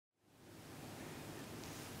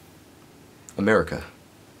America,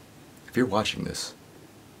 if you're watching this,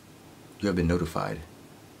 you have been notified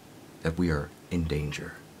that we are in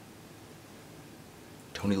danger.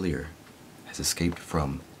 Tony Lear has escaped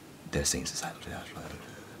from the insane asylum.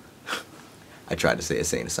 I tried to say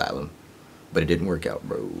insane asylum, but it didn't work out,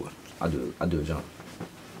 bro. I'll do a jump.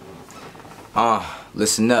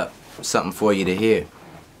 Listen up. Something for you to hear.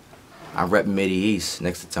 I rep Midieast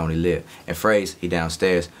next to Tony Lear. And Phrase, he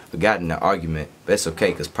downstairs. We got in an argument, but it's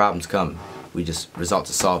okay, cause problems coming. We just resort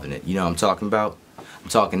to solving it. You know what I'm talking about? I'm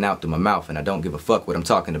talking out through my mouth and I don't give a fuck what I'm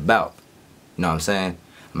talking about. You know what I'm saying?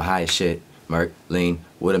 I'm high as shit. Merc, lean,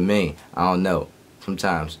 what I mean? I don't know.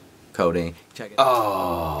 Sometimes. Codeine. Check it.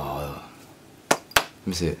 Oh. Let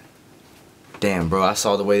me see it. Damn, bro, I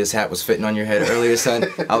saw the way this hat was fitting on your head earlier, son.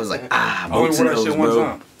 I was like, boots and those,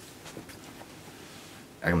 bro.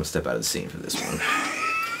 I'm gonna step out of the scene for this one.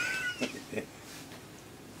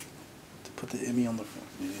 To put the Emmy on the front.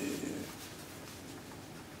 Yeah.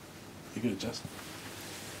 You good, Justin?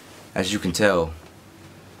 As you can tell,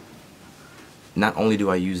 not only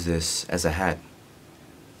do I use this as a hat,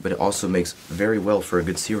 but it also makes very well for a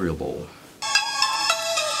good cereal bowl.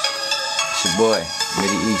 It's your boy,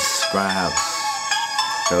 Midieast, Grindhouse,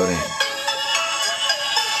 Codeine.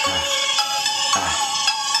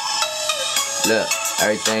 Look,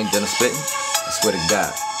 everything done spitting, I swear to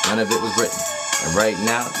God, none of it was written. And right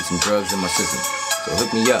now, there's some drugs in my system. So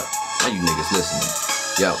hook me up, now you niggas listening.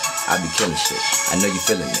 Yo, I be killing shit. I know you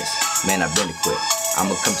feeling this. Man, I've been to quit.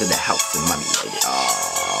 I'ma come to the house and mommy like it.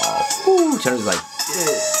 Oh, whoo. Turner's like,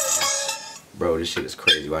 yeah. Bro, this shit is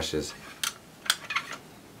crazy. Watch this.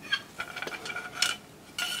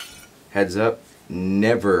 Heads up,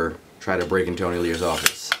 never try to break in Tony Lear's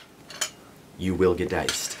office. You will get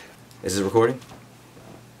diced. Is this recording?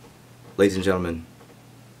 Ladies and gentlemen,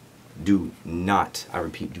 do not, I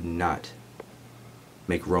repeat, do not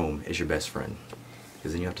make Rome as your best friend.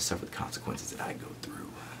 Because then you have to suffer the consequences that I go through.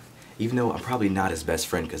 Even though I'm probably not his best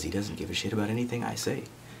friend because he doesn't give a shit about anything I say.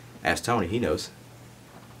 Ask Tony, he knows.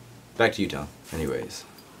 Back to you, Tom. Anyways.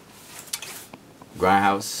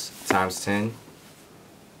 Grindhouse ×10.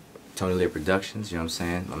 Tony Lear Productions, you know what I'm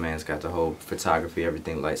saying? My man's got the whole photography,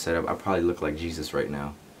 everything, light setup. I probably look like Jesus right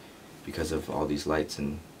now because of all these lights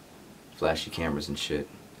and flashy cameras and shit.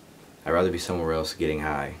 I'd rather be somewhere else getting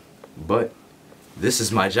high. But this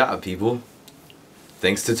is my job, people.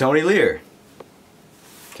 Thanks to Tony Lear.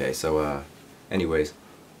 Okay, so anyways,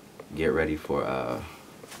 get ready for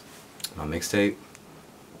my mixtape.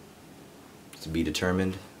 To be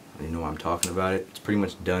determined. You know why I'm talking about it. It's pretty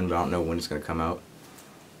much done, but I don't know when it's gonna come out.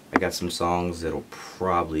 I got some songs that'll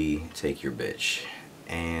probably take your bitch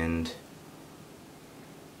and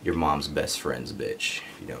your mom's best friend's bitch.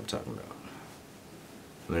 You know what I'm talking about.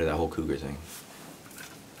 I'm into that whole cougar thing.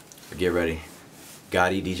 But get ready.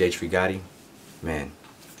 Gotti, DJ Tree Gotti. Man,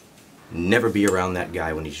 never be around that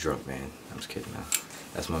guy when he's drunk, man. I'm just kidding, man.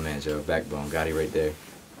 That's my man, Joe. Backbone. Gotti right there.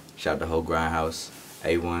 Shout out the whole Grindhouse.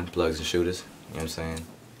 A1, plugs and shooters. You know what I'm saying?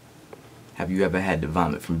 Have you ever had to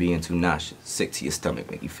vomit from being too nauseous? Sick to your stomach,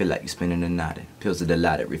 make you feel like you're spinning and nodding. Pills of the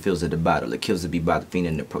lighter, refills of the bottle. It kills to be bothered,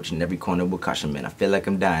 fiending, approaching every corner with caution, man. I feel like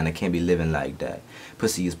I'm dying, I can't be living like that.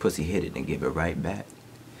 Pussy is pussy, hit it and give it right back.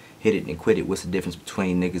 Hit it and quit it, what's the difference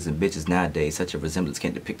between niggas and bitches nowadays? Such a resemblance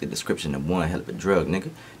can't depict the description of one hell of a drug,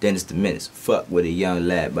 nigga. Then it's the minutes, fuck with a young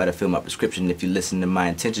lad. But I fill my prescription, if you listen to my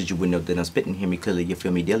intentions, you would know that I'm spitting. Hear me clearly, you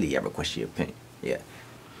feel me daily, I request your opinion, yeah.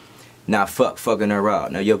 Nah, fucking her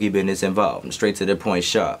out. No yogi business involved. I'm straight to the point,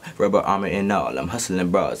 sharp. Rubber armor and all. I'm hustling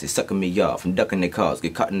bras. They sucking me off. I'm ducking the cars.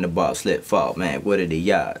 Get caught in the bar. Slip, fall. Man, what are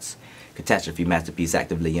the odds? Catastrophe, masterpiece,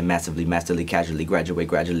 actively and massively, masterly, casually, graduate,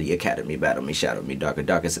 gradually, academy, battle me, shadow me, darker,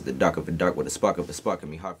 darkest at the dark of a dark with a spark in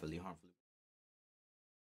me, heartfully, harmfully.